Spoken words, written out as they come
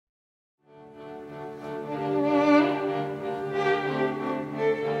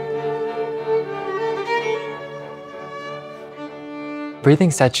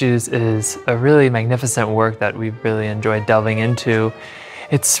Breathing Statues is a really magnificent work that we've really enjoyed delving into.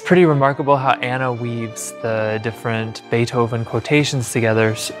 It's pretty remarkable how Anna weaves the different Beethoven quotations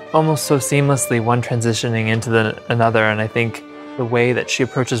together almost so seamlessly, one transitioning into another, and I think the way that she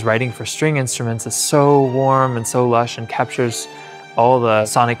approaches writing for string instruments is so warm and so lush and captures all the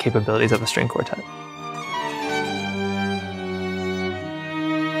sonic capabilities of a string quartet.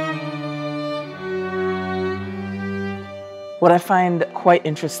 What I find quite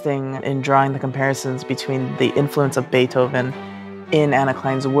interesting in drawing the comparisons between the influence of Beethoven in Anna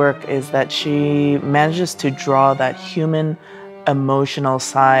Clyne's work is that she manages to draw that human, emotional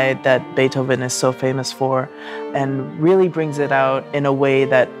side that Beethoven is so famous for, and really brings it out in a way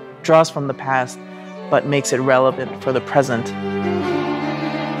that draws from the past but makes it relevant for the present.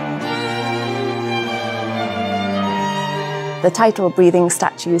 The title, Breathing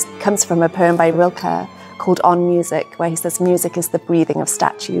Statues, comes from a poem by Rilke called On Music, where he says music is the breathing of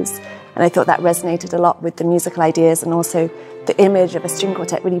statues. And I thought that resonated a lot with the musical ideas and also the image of a string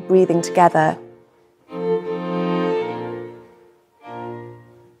quartet really breathing together.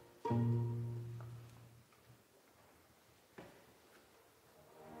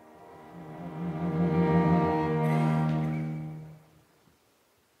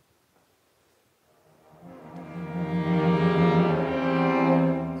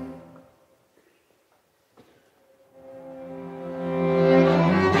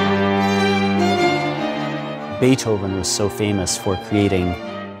 Beethoven was so famous for creating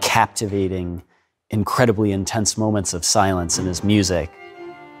captivating, incredibly intense moments of silence in his music.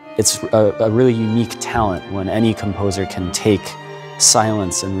 It's a really unique talent when any composer can take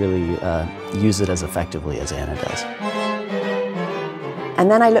silence and really use it as effectively as Anna does. And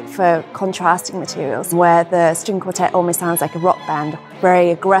then I looked for contrasting materials where the string quartet almost sounds like a rock band,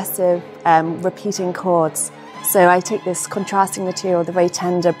 very aggressive, repeating chords. So I take this contrasting material, the very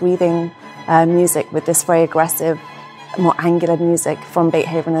tender, breathing music with this very aggressive, more angular music from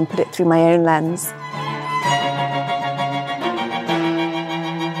Beethoven and put it through my own lens.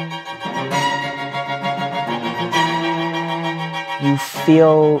 You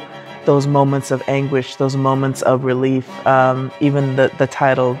feel those moments of anguish, those moments of relief, even the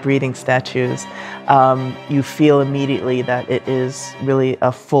title, Breathing Statues, you feel immediately that it is really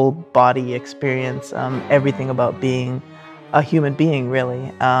a full body experience, everything about being a human being,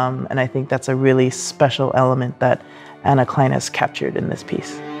 really. And I think that's a really special element that Anna Clyne has captured in this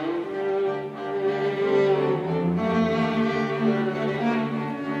piece.